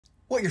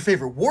what your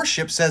favorite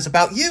warship says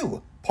about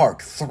you,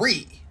 Part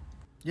 3.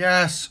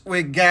 Yes,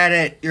 we get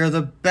it. You're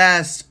the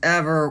best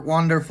ever.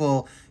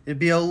 Wonderful. It'd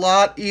be a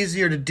lot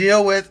easier to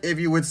deal with if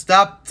you would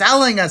stop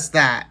telling us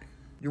that.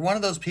 You're one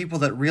of those people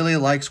that really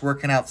likes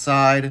working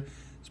outside,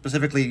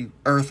 specifically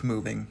earth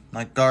moving,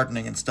 like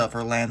gardening and stuff,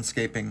 or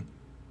landscaping.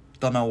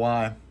 Don't know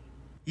why.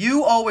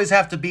 You always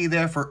have to be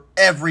there for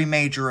every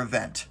major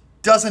event.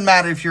 Doesn't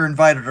matter if you're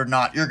invited or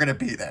not, you're gonna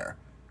be there.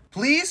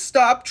 Please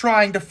stop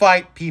trying to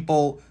fight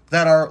people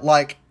that are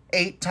like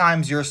 8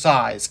 times your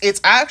size. It's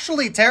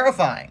actually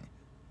terrifying.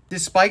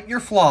 Despite your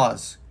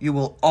flaws, you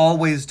will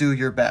always do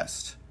your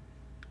best,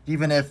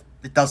 even if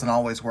it doesn't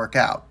always work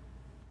out.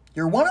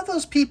 You're one of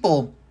those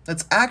people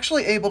that's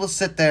actually able to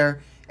sit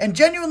there and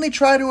genuinely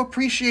try to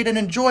appreciate and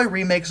enjoy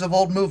remakes of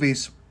old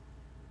movies.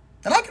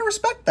 And I can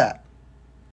respect that.